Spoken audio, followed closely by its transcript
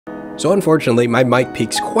So unfortunately, my mic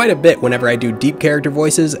peaks quite a bit whenever I do deep character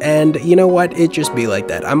voices, and you know what, it just be like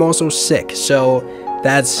that. I'm also sick, so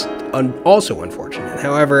that's also unfortunate.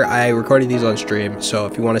 However, I recorded these on stream, so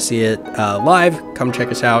if you want to see it live, come check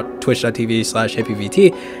us out,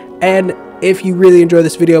 twitch.tv/hippyvt. And if you really enjoy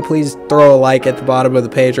this video, please throw a like at the bottom of the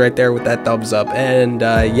page right there with that thumbs up. And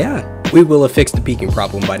yeah, we will have fixed the peaking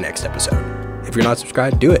problem by next episode. If you're not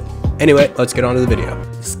subscribed, do it. Anyway, let's get on to the video.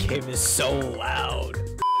 This game is so loud.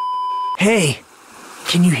 Hey,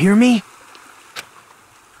 can you hear me?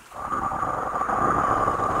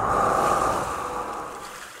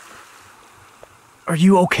 Are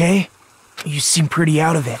you okay? You seem pretty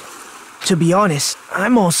out of it. To be honest,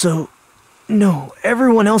 I'm also... No,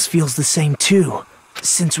 everyone else feels the same too,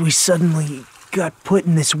 since we suddenly got put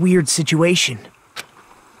in this weird situation.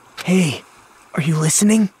 Hey, are you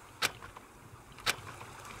listening?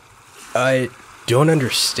 I don't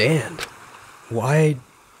understand. Why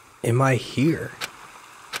am I here?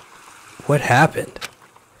 What happened?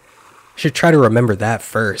 I should try to remember that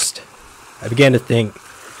first. I began to think,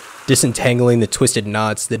 disentangling the twisted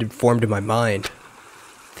knots that had formed in my mind.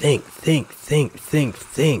 Think.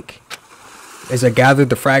 As I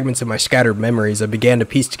gathered the fragments of my scattered memories, I began to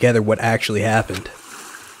piece together what actually happened.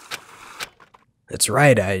 That's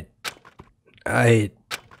right,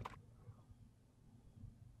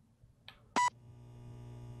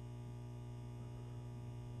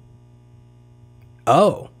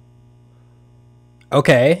 Oh.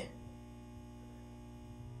 Okay.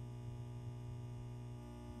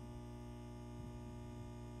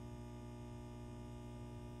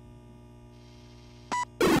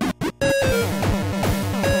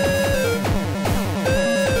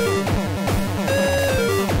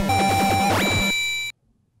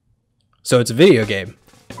 So it's a video game.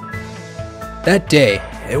 That day,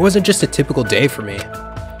 it wasn't just a typical day for me.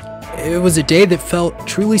 It was a day that felt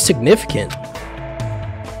truly significant.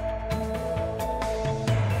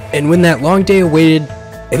 And when that long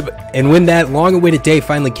awaited day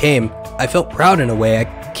finally came, I felt proud in a way I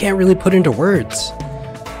can't really put into words.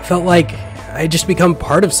 I felt like I had just become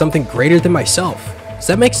part of something greater than myself. Does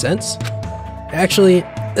that make sense? Actually,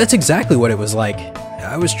 that's exactly what it was like.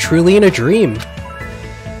 I was truly in a dream.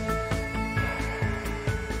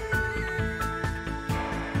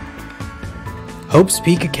 Hope's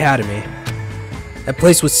Peak Academy. That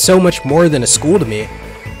place was so much more than a school to me.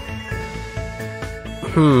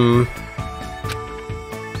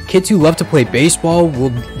 Kids who love to play baseball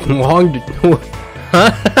will long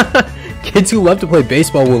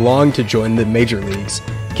to join the major leagues.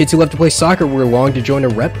 Kids who love to play soccer will long to join a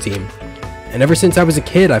rep team. And ever since I was a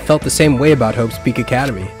kid, I felt the same way about Hope's Peak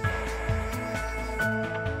Academy.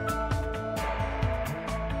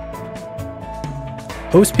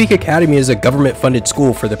 Hope's Peak Academy is a government-funded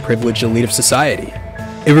school for the privileged elite of society.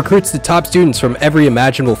 It recruits the top students from every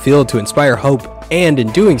imaginable field to inspire hope and,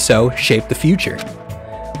 in doing so, shape the future.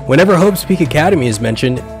 Whenever Hope's Peak Academy is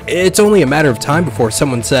mentioned, it's only a matter of time before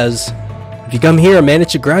someone says, "If you come here and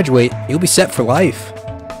manage to graduate, you'll be set for life."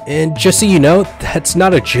 And just so you know, that's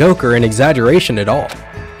not a joke or an exaggeration at all.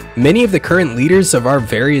 Many of the current leaders of our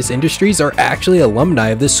various industries are actually alumni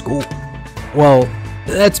of this school. Well,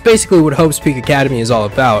 that's basically what Hope's Peak Academy is all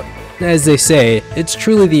about. As they say, it's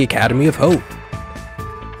truly the Academy of Hope.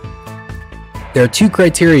 There are 2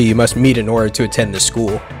 criteria you must meet in order to attend this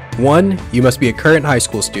school. 1, you must be a current high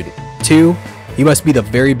school student. 2, you must be the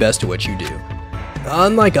very best at what you do.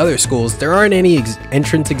 Unlike other schools, there aren't any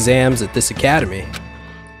entrance exams at this academy.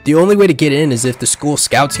 The only way to get in is if the school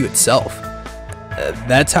scouts you itself.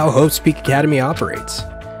 That's how Hope's Peak Academy operates.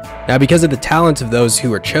 Now, because of the talents of those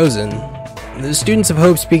who are chosen, the students of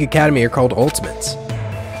Hope's Peak Academy are called Ultimates.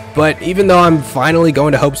 But even though I'm finally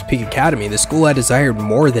going to Hope's Peak Academy, the school I desired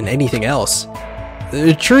more than anything else.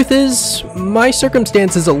 The truth is, my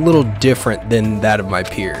circumstance is a little different than that of my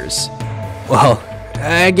peers. Well,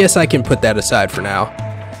 I guess I can put that aside for now.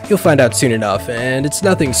 You'll find out soon enough, and it's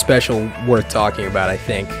nothing special worth talking about, I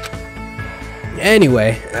think.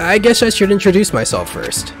 Anyway, I guess I should introduce myself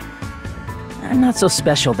first. I'm not so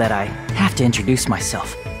special that I have to introduce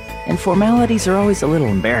myself, and formalities are always a little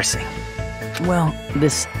embarrassing. Well,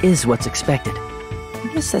 this is what's expected. I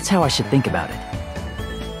guess that's how I should think about it.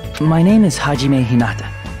 My name is Hajime Hinata.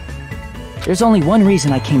 There's only one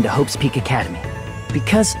reason I came to Hope's Peak Academy.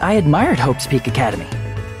 Because I admired Hope's Peak Academy.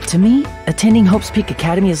 To me, attending Hope's Peak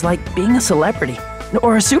Academy is like being a celebrity,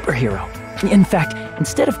 or a superhero. In fact,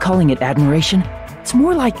 instead of calling it admiration, it's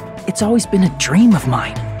more like it's always been a dream of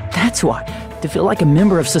mine. That's why, to feel like a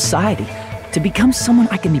member of society, to become someone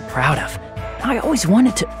I can be proud of. I always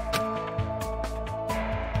wanted to...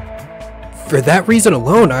 For that reason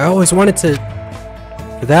alone, I always wanted to...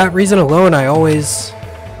 For that reason alone, I always,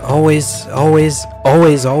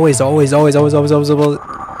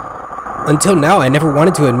 until now, I never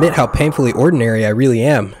wanted to admit how painfully ordinary I really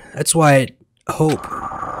am. That's why I hope.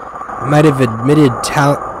 I might have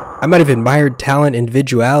admired talent,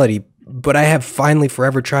 individuality, but I have finally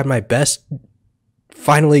forever tried my best.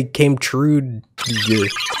 Finally came true.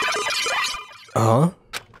 Huh?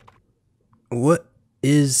 What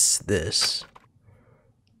is this?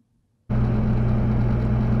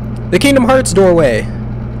 The Kingdom Hearts doorway.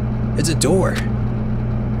 It's a door.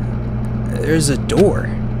 There's a door.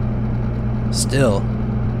 Still,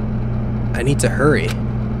 I need to hurry.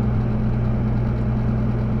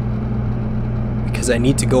 Because I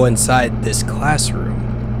need to go inside this classroom.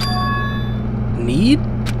 Need?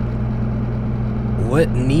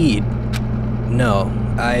 What need? No,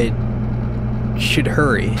 I should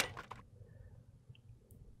hurry.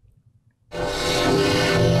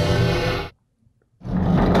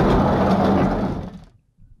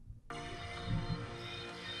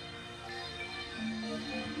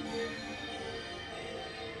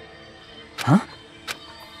 Huh?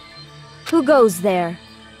 Who goes there?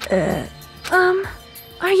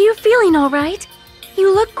 Are you feeling all right?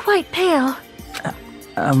 You look quite pale.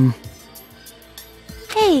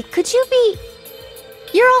 Hey, could you be...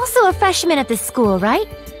 You're also a freshman at this school, right?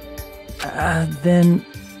 Then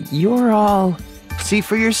you're all... See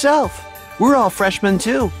for yourself. We're all freshmen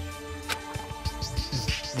too.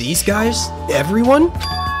 These guys? Everyone?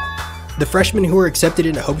 The freshmen who were accepted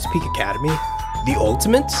into Hope's Peak Academy? The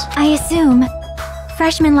Ultimates? I assume.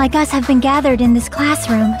 Freshmen like us have been gathered in this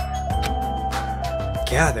classroom.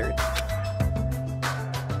 Gathered?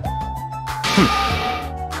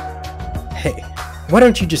 Hey, why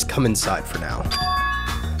don't you just come inside for now?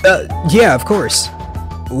 Yeah, of course.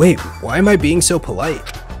 Wait, why am I being so polite?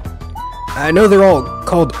 I know they're all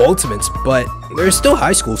called Ultimates, but they're still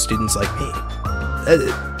high school students like me.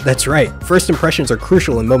 That's right, first impressions are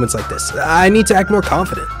crucial in moments like this. I need to act more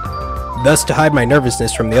confident. Thus, to hide my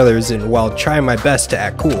nervousness from the others and while trying my best to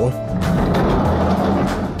act cool.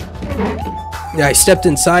 I stepped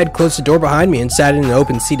inside, closed the door behind me, and sat in an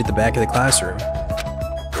open seat at the back of the classroom.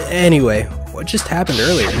 Anyway, what just happened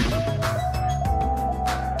earlier?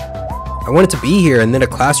 I wanted to be here, and then a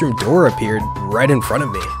classroom door appeared right in front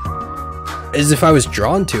of me. As if I was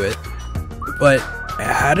drawn to it. But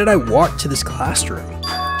how did I walk to this classroom?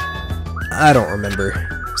 I don't remember.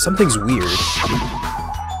 Something's weird.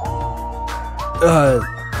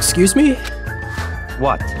 Excuse me?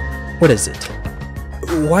 What? What is it?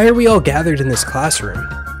 Why are we all gathered in this classroom?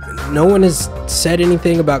 No one has said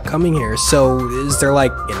anything about coming here, so is there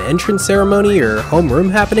like an entrance ceremony or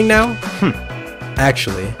homeroom happening now?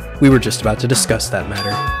 Actually, we were just about to discuss that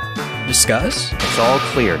matter. Discuss? It's all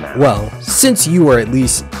clear now. Well, since you are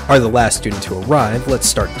the last student to arrive, let's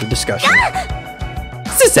start the discussion.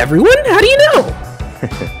 Is this everyone? How do you know?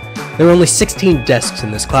 There are only 16 desks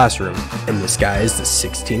in this classroom, and this guy is the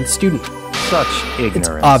 16th student. Such ignorance.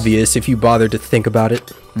 It's obvious if you bother to think about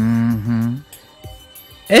it. And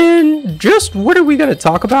just what are we going to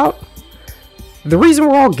talk about? The reason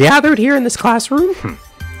we're all gathered here in this classroom?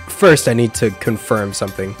 First, I need to confirm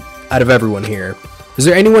something. Out of everyone here, is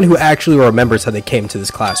there anyone who actually remembers how they came to this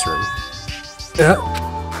classroom?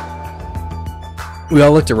 We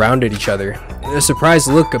all looked around at each other. A surprised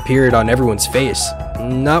look appeared on everyone's face.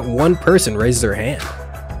 Not one person raised their hand.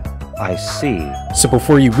 I see. So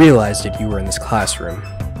before you realized it, you were in this classroom.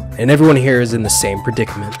 And everyone here is in the same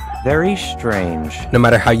predicament. Very strange. No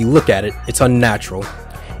matter how you look at it, it's unnatural.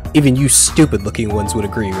 Even you stupid-looking ones would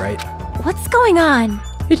agree, right? What's going on?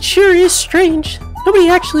 It sure is strange. Nobody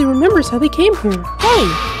actually remembers how they came here. Hey!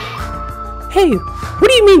 Hey, what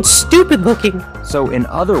do you mean stupid-looking? So in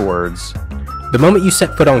other words... The moment you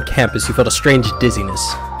set foot on campus, you felt a strange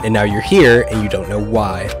dizziness. And now you're here, and you don't know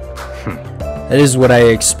why. That is what I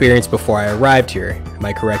experienced before I arrived here. Am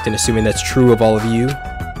I correct in assuming that's true of all of you?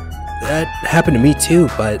 That happened to me too,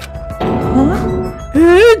 but...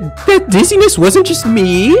 That dizziness wasn't just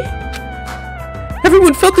me?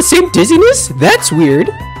 Everyone felt the same dizziness? That's weird.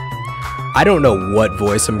 I don't know what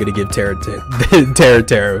voice I'm gonna give Taro.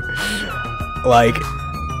 Like,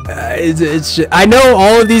 it's just, I know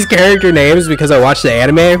all of these character names because I watched the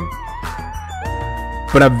anime.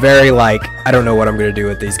 But I'm very like, I don't know what I'm gonna do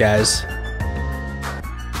with these guys.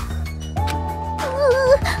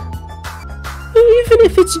 Even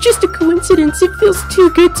if it's just a coincidence, it feels too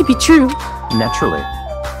good to be true. Naturally.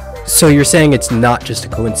 So you're saying it's not just a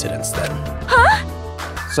coincidence then?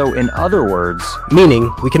 So in other words...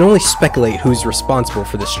 Meaning, we can only speculate who's responsible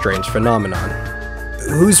for this strange phenomenon.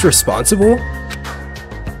 Who's responsible?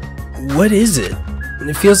 What is it?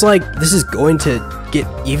 It feels like this is going to get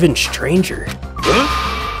even stranger.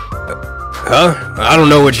 Huh? I don't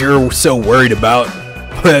know what you're so worried about,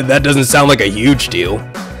 but that doesn't sound like a huge deal.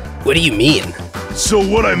 What do you mean? So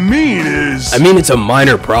what I mean is... I mean, it's a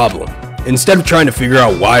minor problem. Instead of trying to figure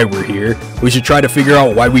out why we're here, we should try to figure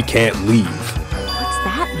out why we can't leave. What's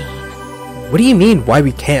that mean? What do you mean, why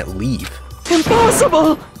we can't leave?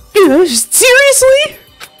 Impossible! Seriously?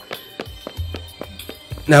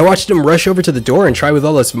 Now I watched him rush over to the door and try with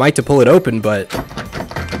all his might to pull it open, but... Huh?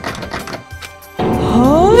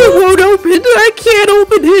 It won't open! I can't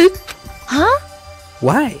open it! Huh?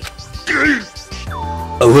 Why?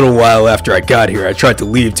 A little while after I got here, I tried to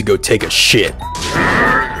leave to go take a shit.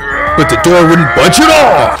 But the door wouldn't budge at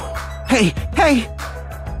all! Hey, hey!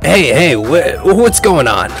 Hey, what's going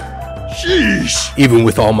on? Sheesh! Even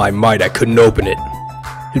with all my might, I couldn't open it.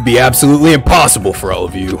 It'd be absolutely impossible for all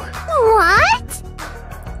of you. What?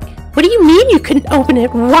 What do you mean you couldn't open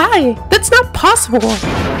it? Why? That's not possible.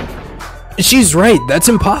 She's right, that's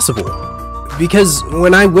impossible. Because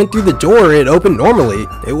when I went through the door, it opened normally.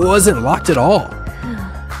 It wasn't locked at all.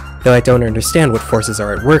 Though I don't understand what forces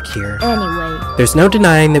are at work here. Anyway. There's no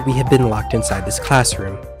denying that we have been locked inside this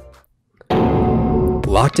classroom.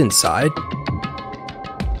 Locked inside?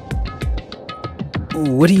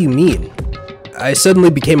 What do you mean? I suddenly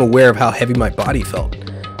became aware of how heavy my body felt.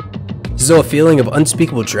 As though a feeling of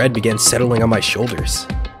unspeakable dread began settling on my shoulders.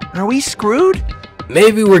 Are we screwed?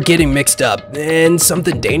 Maybe we're getting mixed up in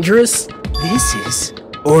something dangerous? This is...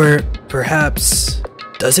 Or perhaps,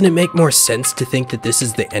 doesn't it make more sense to think that this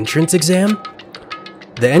is the entrance exam?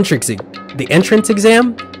 The entrance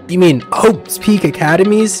exam? You mean Hope's Peak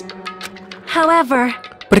Academy's? However...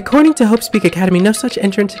 But according to Hope's Peak Academy, no such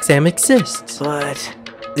entrance exam exists. But...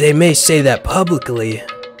 They may say that publicly,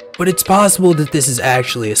 but it's possible that this is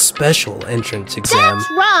actually a special entrance exam.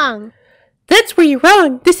 That's wrong! That's where you're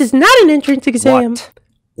wrong. This is not an entrance exam.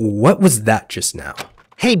 What was that just now?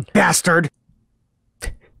 Hey, bastard!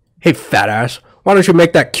 Hey, fat ass. Why don't you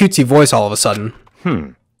make that cutesy voice all of a sudden?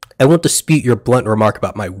 I won't dispute your blunt remark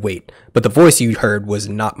about my weight, but the voice you heard was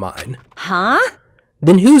not mine. Huh?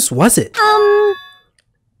 Then whose was it?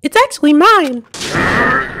 It's actually mine.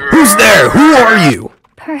 Who's there? Who are you?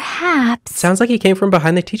 Perhaps... Sounds like he came from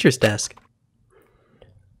behind the teacher's desk.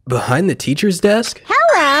 Behind the teacher's desk?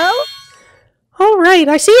 Hello? All right,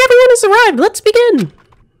 I see everyone has arrived. Let's begin.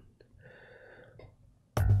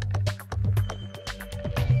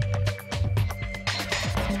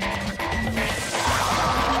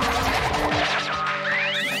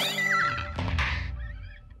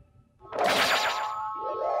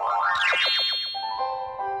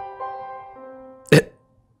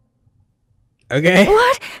 Okay.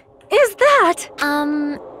 What is that?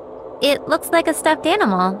 It looks like a stuffed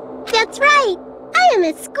animal. That's right. I am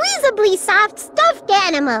a squeezably soft stuffed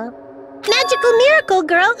animal. Magical Miracle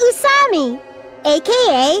Girl Usami,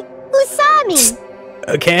 aka Usami.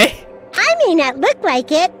 Okay. I may not look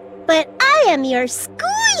like it, but I am your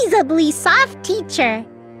squeezably soft teacher.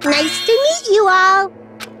 Nice to meet you all.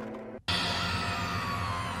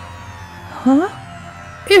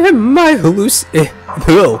 Am I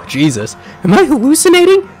oh, Jesus. Am I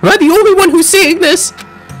hallucinating? Am I the only one who's seeing this?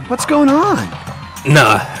 What's going on?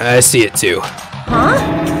 Nah, I see it too. Huh?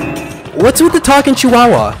 What's with the talking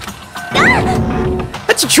chihuahua?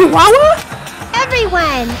 That's a chihuahua?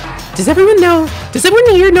 Everyone, Does everyone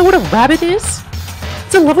here know what a rabbit is?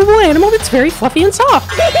 It's a lovable animal that's very fluffy and soft.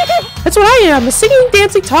 That's what I am, a singing,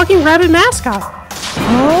 dancing, talking rabbit mascot.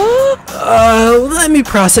 Let me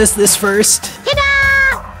process this first. ta-da!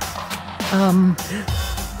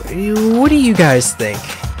 What do you guys think?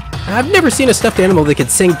 I've never seen a stuffed animal that could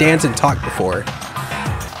sing, dance, and talk before.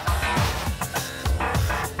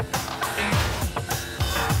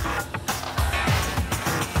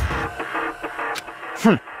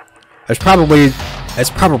 It's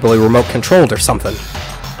probably remote controlled or something.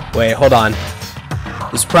 Wait, hold on.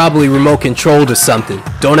 It's probably remote controlled or something.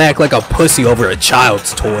 Don't act like a pussy over a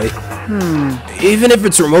child's toy. Even if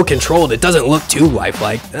it's remote controlled, it doesn't look too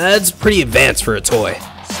lifelike. That's pretty advanced for a toy.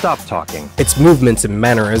 Stop talking. Its movements and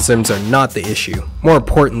mannerisms are not the issue. More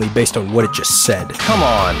importantly, based on what it just said. Come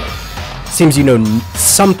on. Seems you know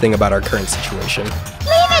something about our current situation.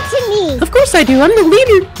 Leave it to me. Of course I do. I'm the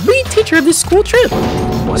lead teacher of this school trip.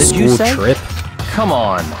 What did you say? School trip? Come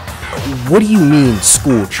on. What do you mean,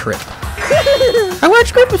 school trip? A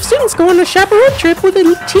large group of students go on a chaperone trip with a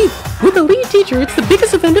lead teacher. It's the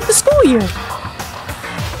biggest event of the school year.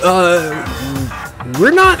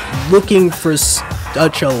 We're not looking for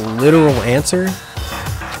such a literal answer.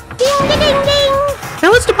 Ding, ding, ding, ding.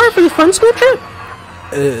 Now let's depart for the fun school trip.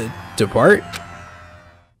 Depart?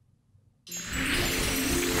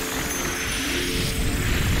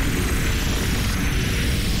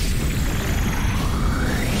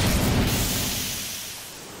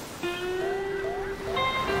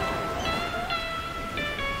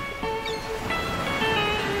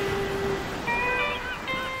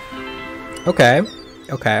 Okay.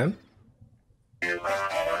 Okay.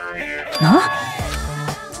 Huh?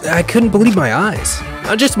 I couldn't believe my eyes.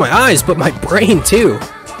 Not just my eyes, but my brain too.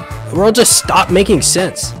 The world just stopped making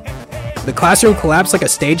sense. The classroom collapsed like a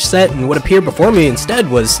stage set, and what appeared before me instead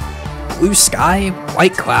was blue sky,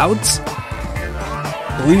 white clouds,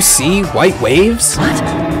 blue sea, white waves. What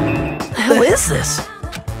the hell is this?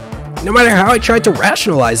 No matter how I tried to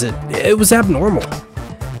rationalize it, it was abnormal.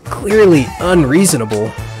 Clearly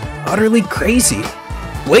unreasonable, utterly crazy,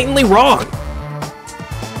 blatantly wrong.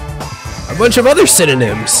 A bunch of other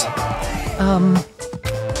synonyms.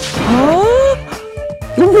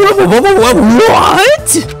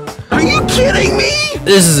 What? Are you kidding me?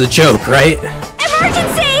 This is a joke, right?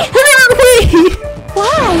 Emergency! Wait!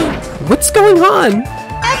 Why? What's going on?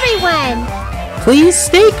 Everyone! Please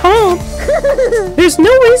stay calm. There's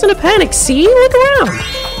no reason to panic, see? Look around.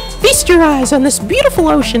 Feast your eyes on this beautiful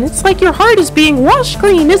ocean. It's like your heart is being washed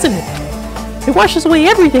clean, isn't it? It washes away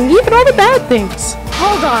everything, even all the bad things.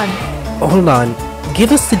 Hold on. Hold on.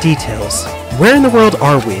 Give us the details. Where in the world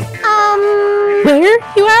are we? Where,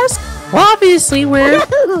 you ask? Well, obviously, we're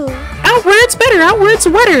out where it's better, out where it's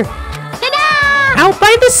wetter. Ta-da! Out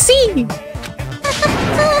by the sea.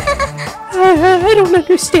 I don't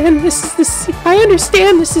understand. This is the sea. I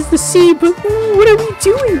understand this is the sea, but what are we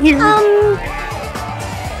doing here?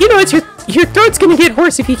 You know, it's your throat's gonna get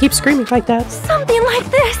hoarse if you keep screaming like that. Something like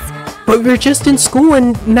this. But we're just in school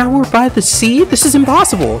and now we're by the sea? This is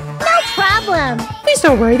impossible. No problem! Please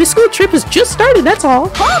don't worry. The school trip has just started. That's all.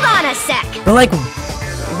 Hold on a sec. But like,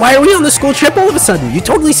 why are we on the school trip all of a sudden? You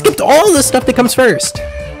totally skipped all the stuff that comes first.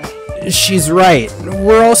 She's right.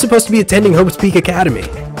 We're all supposed to be attending Hope's Peak Academy.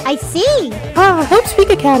 I see! Ah, Hope's Peak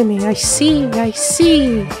Academy. I see. I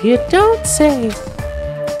see. You don't say.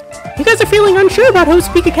 You guys are feeling unsure about Hope's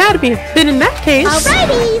Peak Academy. Then in that case,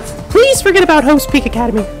 Alrighty! please forget about Hope's Peak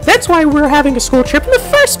Academy. That's why we're having a school trip in the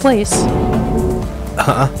first place.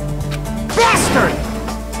 Bastard!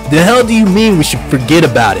 The hell do you mean we should forget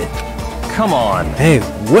about it? Come on. Hey,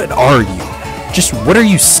 what are you? Just what are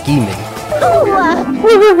you scheming? What?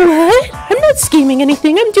 I'm not scheming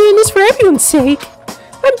anything. I'm doing this for everyone's sake.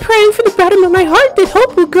 I'm praying from the bottom of my heart that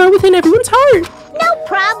hope will grow within everyone's heart. No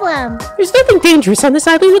problem! There's nothing dangerous on this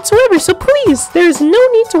island whatsoever, so please, there is no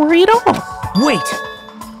need to worry at all. Wait!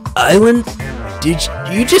 Island? Did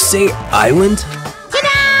you just say island?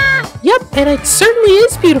 Ta-da! Yep, and it certainly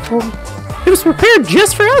is beautiful. It was prepared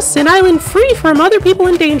just for us, an island free from other people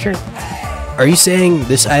in danger. Are you saying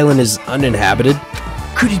this island is uninhabited?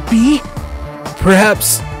 Could it be?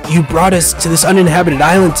 Perhaps you brought us to this uninhabited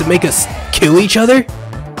island to make us kill each other?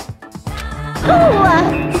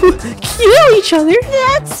 Kill each other?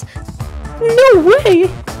 That's... No way!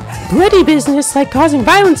 Bloody business like causing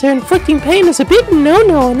violence or inflicting pain is a big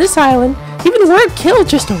no-no on this island. Even the word kill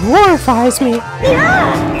just horrifies me.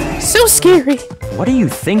 Yeah! So scary. What are you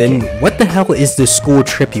thinking? Then what the hell is this school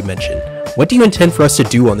trip you mentioned? What do you intend for us to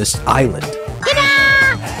do on this island?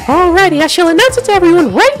 Ta-da! Alrighty, I shall announce it to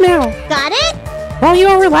everyone right now. Got it? While you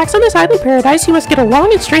all relax on this island paradise, you must get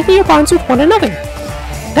along and strengthen your bonds with one another.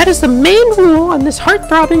 That is the main rule on this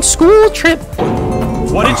heart-throbbing school trip.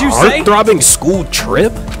 What did you say? Heart-throbbing school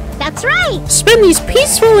trip? That's right! Spend these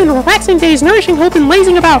peaceful and relaxing days nourishing hope and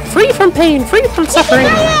lazing about, free from pain, free from suffering.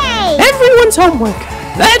 Yay! Everyone's homework.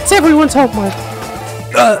 That's everyone's homework.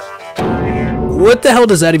 What the hell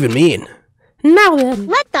does that even mean? Now then.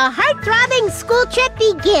 Let the heart-throbbing school trip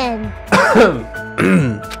begin!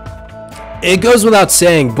 It goes without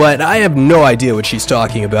saying, but I have no idea what she's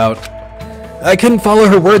talking about. I couldn't follow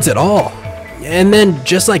her words at all. And then,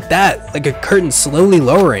 just like that, like a curtain slowly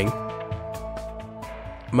lowering,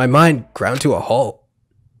 my mind ground to a halt.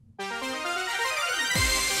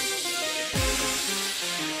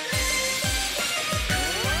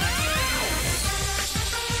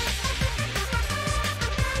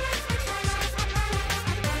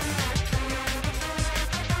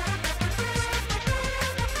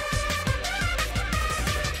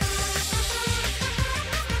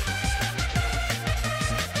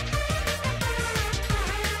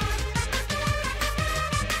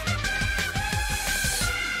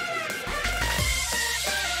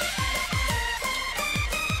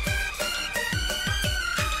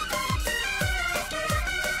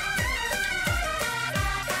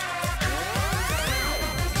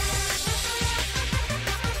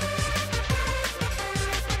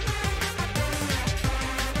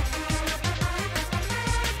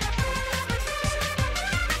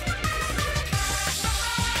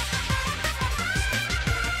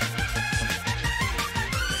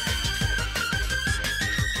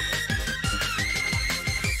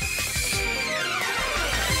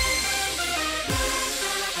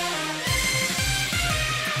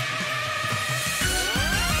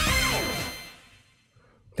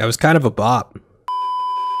 That was kind of a bop.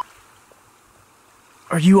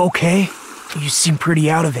 Are you okay? You seem pretty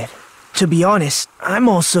out of it. To be honest, I'm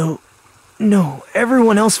also... No,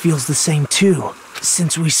 everyone else feels the same too,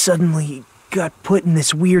 since we suddenly got put in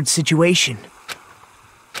this weird situation.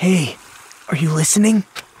 Hey, are you listening?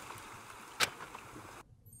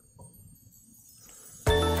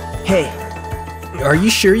 Hey. Are you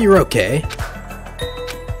sure you're okay?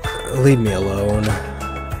 Leave me alone.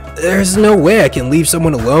 There's no way I can leave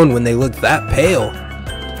someone alone when they look that pale.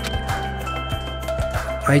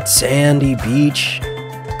 White sandy beach,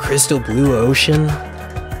 crystal blue ocean,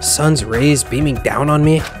 sun's rays beaming down on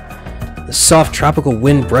me, the soft tropical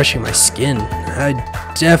wind brushing my skin.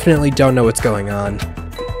 I definitely don't know what's going on.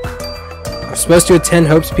 I'm supposed to attend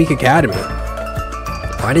Hope's Peak Academy.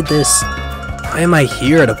 Why am I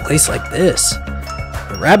here at a place like this?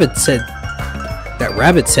 That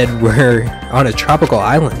rabbit said we're on a tropical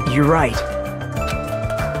island. You're right.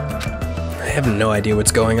 I have no idea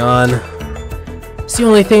what's going on. It's the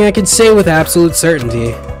only thing I can say with absolute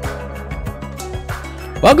certainty.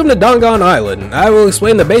 Welcome to Danganronpa Island. I will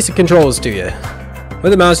explain the basic controls to you.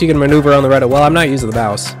 With the mouse you can maneuver on the right. Well, I'm not using the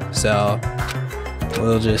mouse, so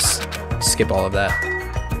we'll just skip all of that.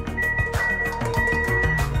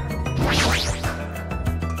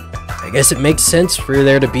 I guess it makes sense for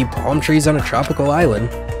there to be palm trees on a tropical island.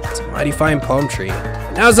 It's a mighty fine palm tree.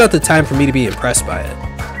 Now's not the time for me to be impressed by it.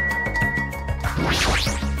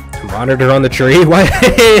 A monitor on the tree? Why?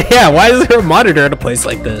 Yeah, why is there a monitor at a place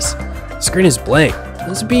like this? The screen is blank.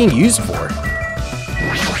 What's it being used for?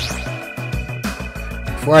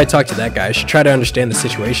 Before I talk to that guy, I should try to understand the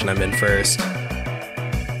situation I'm in first.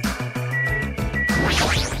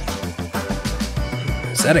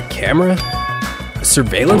 Is that a camera? A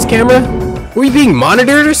surveillance camera? Were we being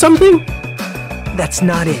monitored or something? That's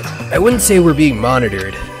not it. I wouldn't say we're being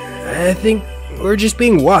monitored. I think we're just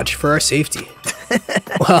being watched for our safety.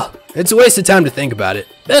 Well, it's a waste of time to think about it.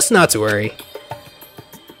 Best not to worry.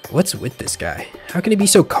 What's with this guy? How can he be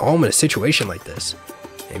so calm in a situation like this?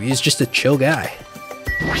 Maybe he's just a chill guy.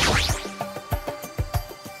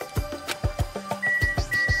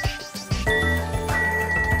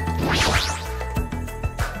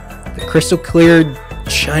 The crystal clear,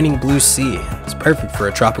 shining blue sea is perfect for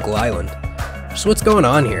a tropical island. So what's going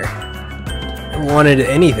on here? Never wanted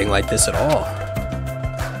anything like this at all.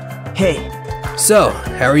 Hey. So,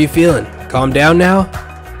 how are you feeling? Calm down now?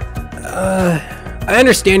 I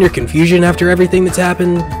understand your confusion after everything that's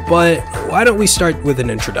happened, but why don't we start with an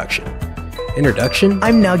introduction? Introduction?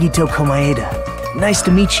 I'm Nagito Komaeda. Nice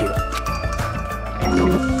to meet you.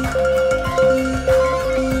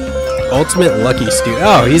 Ultimate Lucky Student.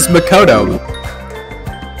 Oh, he's Makoto.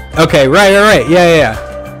 Okay, right. Yeah.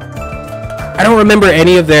 I don't remember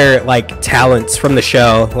any of their, like, talents from the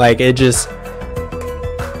show. Like, it just...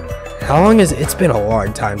 How long is it? It's been a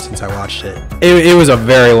long time since I watched it. It was a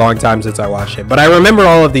very long time since I watched it. But I remember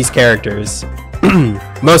all of these characters.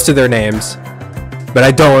 Most of their names. But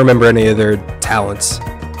I don't remember any of their talents.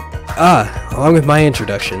 Along with my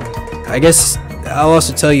introduction. I guess I'll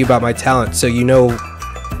also tell you about my talent so you know...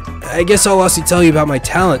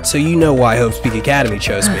 why Hope's Peak Academy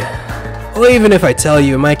chose me. Well, even if I tell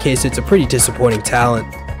you, in my case, it's a pretty disappointing talent.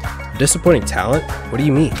 Disappointing talent? What do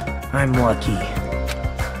you mean? I'm lucky.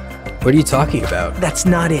 What are you talking about? That's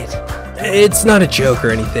not it. It's not a joke or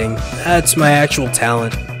anything. That's my actual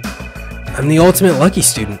talent. I'm the ultimate lucky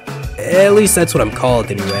student. At least that's what I'm called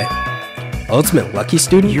anyway. Ultimate lucky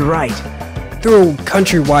student? You're right. Through a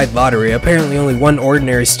countrywide lottery, apparently only one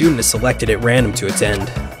ordinary student is selected at random to attend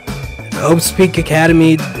Hope's Peak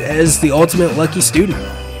Academy as the ultimate lucky student.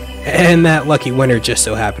 And that lucky winner just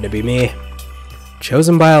so happened to be me.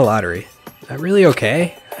 Chosen by a lottery. Is that really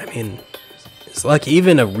okay? I mean... is luck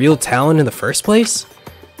even a real talent in the first place?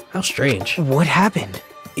 How strange. What happened?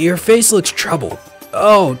 Your face looks troubled.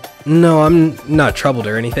 Oh, no, I'm not troubled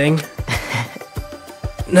or anything.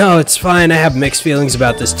 No, it's fine. I have mixed feelings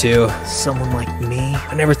about this too. Someone like me?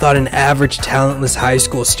 I never thought an average, talentless high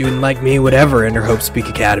school student like me would ever enter Hope's Peak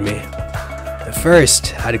Academy. At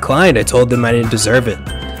first, I declined. I told them I didn't deserve it.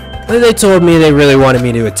 But they told me they really wanted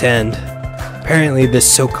me to attend. Apparently, this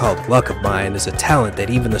so-called luck of mine is a talent that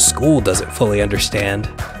even the school doesn't fully understand.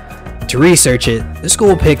 To research it, the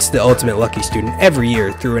school picks the ultimate lucky student every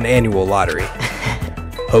year through an annual lottery.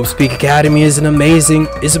 Hope's Peak Academy is amazing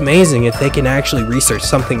if they can actually research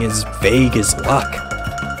something as vague as luck.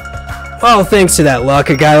 Well, thanks to that luck,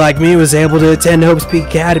 a guy like me was able to attend Hope's Peak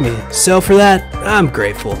Academy, so for that, I'm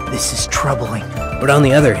grateful. This is troubling. But on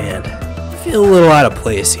the other hand, I feel a little out of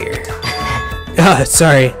place here.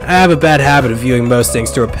 Sorry, I have a bad habit of viewing most things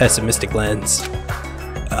through a pessimistic lens.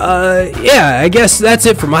 Yeah, I guess that's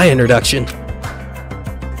it for my introduction.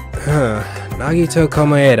 Nagito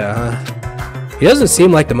Komaeda, huh? He doesn't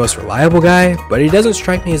seem like the most reliable guy, but he doesn't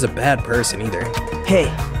strike me as a bad person either. Hey.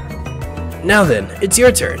 Now then, it's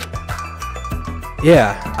your turn.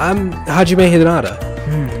 Yeah, I'm Hajime Hinata.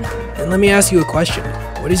 And let me ask you a question.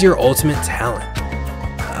 What is your ultimate talent?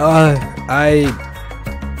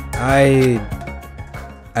 I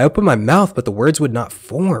opened my mouth, but the words would not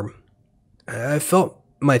form. I felt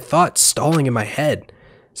my thoughts stalling in my head,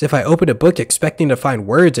 as if I opened a book expecting to find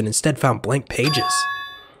words and instead found blank pages.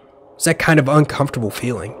 It was that kind of uncomfortable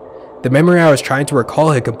feeling. The memory I was trying to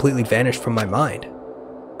recall had completely vanished from my mind.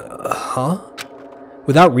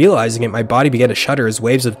 Without realizing it, my body began to shudder as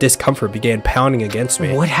waves of discomfort began pounding against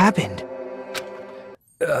me. What happened?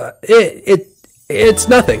 It's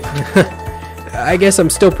nothing. I guess I'm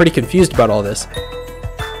still pretty confused about all this.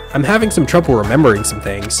 I'm having some trouble remembering some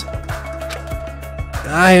things.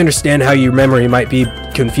 I understand how your memory might be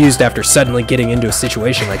confused after suddenly getting into a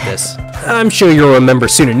situation like this. I'm sure you'll remember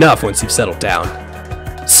soon enough once you've settled down.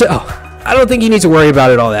 So, I don't think you need to worry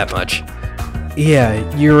about it all that much.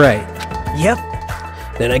 Yeah, you're right. Yep.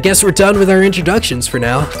 Then I guess we're done with our introductions for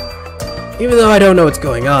now. Even though I don't know what's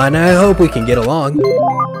going on, I hope we can get along.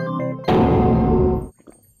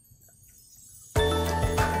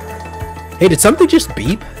 Hey, did something just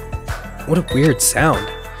beep? What a weird sound.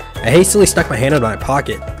 I hastily stuck my hand in my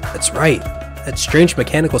pocket. That's right. That strange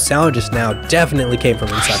mechanical sound just now definitely came from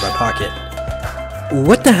inside my pocket.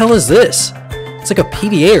 What the hell is this? It's like a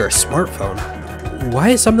PDA or a smartphone. Why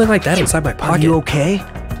is something like that inside my pocket? Are you okay?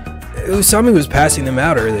 Usami was passing them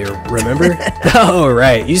out earlier, remember? Oh,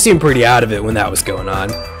 right. You seemed pretty out of it when that was going on.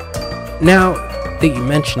 Now that you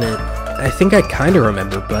mention it, I think I kind of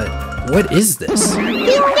remember, but what is this?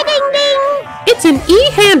 It's an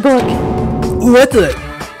e-handbook! What the?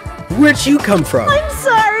 Where'd you come from? I'm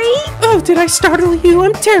sorry. Oh, did I startle you?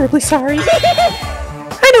 I'm terribly sorry.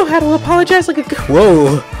 I know how to apologize like a good...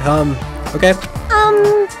 Whoa, okay.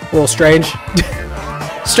 A little strange.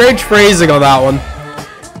 Strange phrasing on that one.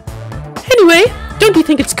 Anyway, don't you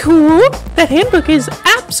think it's cool? That handbook is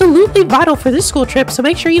absolutely vital for this school trip, so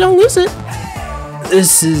make sure you don't lose it.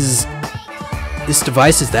 This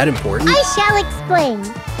device is that important? I shall explain.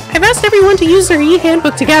 I've asked everyone to use their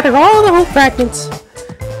e-handbook to gather all the hope fragments.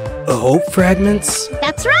 Hope fragments?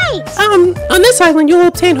 That's right. On this island, you'll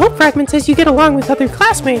obtain hope fragments as you get along with other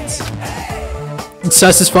classmates.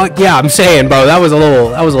 Sus as fuck? Yeah, I'm saying, bro, that was a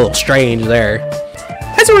little strange there.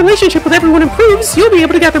 As your relationship with everyone improves, you'll be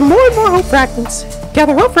able to gather more and more hope fragments.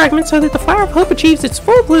 Gather hope fragments so that the flower of hope achieves its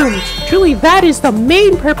full bloom. Truly, that is the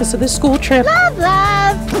main purpose of this school trip. Love,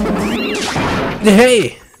 love.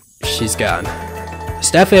 Hey, she's gone. A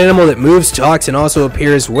stuffed animal that moves, talks, and also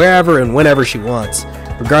appears wherever and whenever she wants,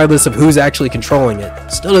 regardless of who's actually controlling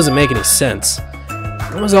it. Still doesn't make any sense.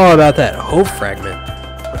 What was all about that hope fragment?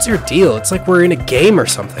 What's your deal? It's like we're in a game or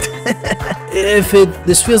something. If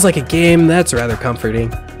this feels like a game, that's rather comforting.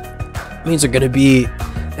 That means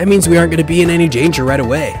we aren't gonna be in any danger right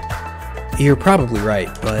away. You're probably right,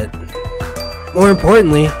 but more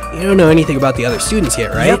importantly, you don't know anything about the other students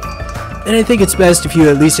yet, right? Yep. And I think it's best if you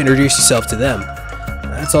at least introduce yourself to them.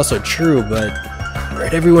 That's also true, but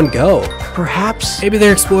where'd everyone go? Perhaps. Maybe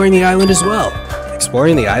they're exploring the island as well.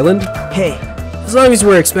 Exploring the island? Hey. As long as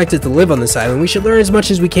we're expected to live on this island, we should learn as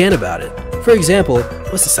much as we can about it. For example,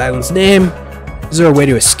 what's this island's name? Is there a way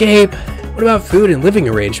to escape? What about food and living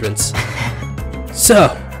arrangements? So,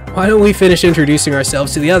 why don't we finish introducing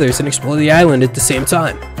ourselves to the others and explore the island at the same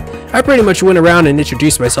time? I pretty much went around and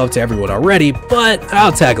introduced myself to everyone already, but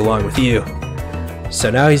I'll tag along with you. So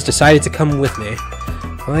now he's decided to come with me.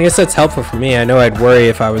 Well, I guess that's helpful for me. I know I'd worry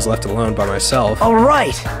if I was left alone by myself. All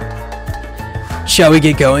right. Shall we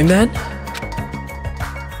get going then?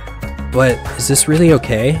 But is this really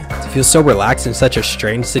okay? To feel so relaxed in such a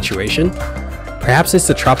strange situation? Perhaps it's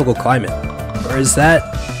the tropical climate. Or is that,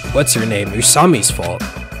 what's her name, Usami's fault?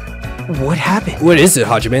 What happened? What is it,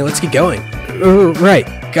 Hajime? Let's get going. Right,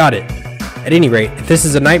 got it. At any rate, if this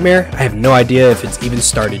is a nightmare, I have no idea if it's even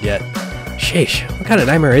started yet. Sheesh, what kind of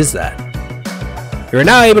nightmare is that? You are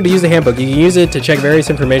now able to use the handbook. You can use it to check various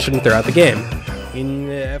information throughout the game. In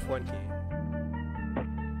the F1 key.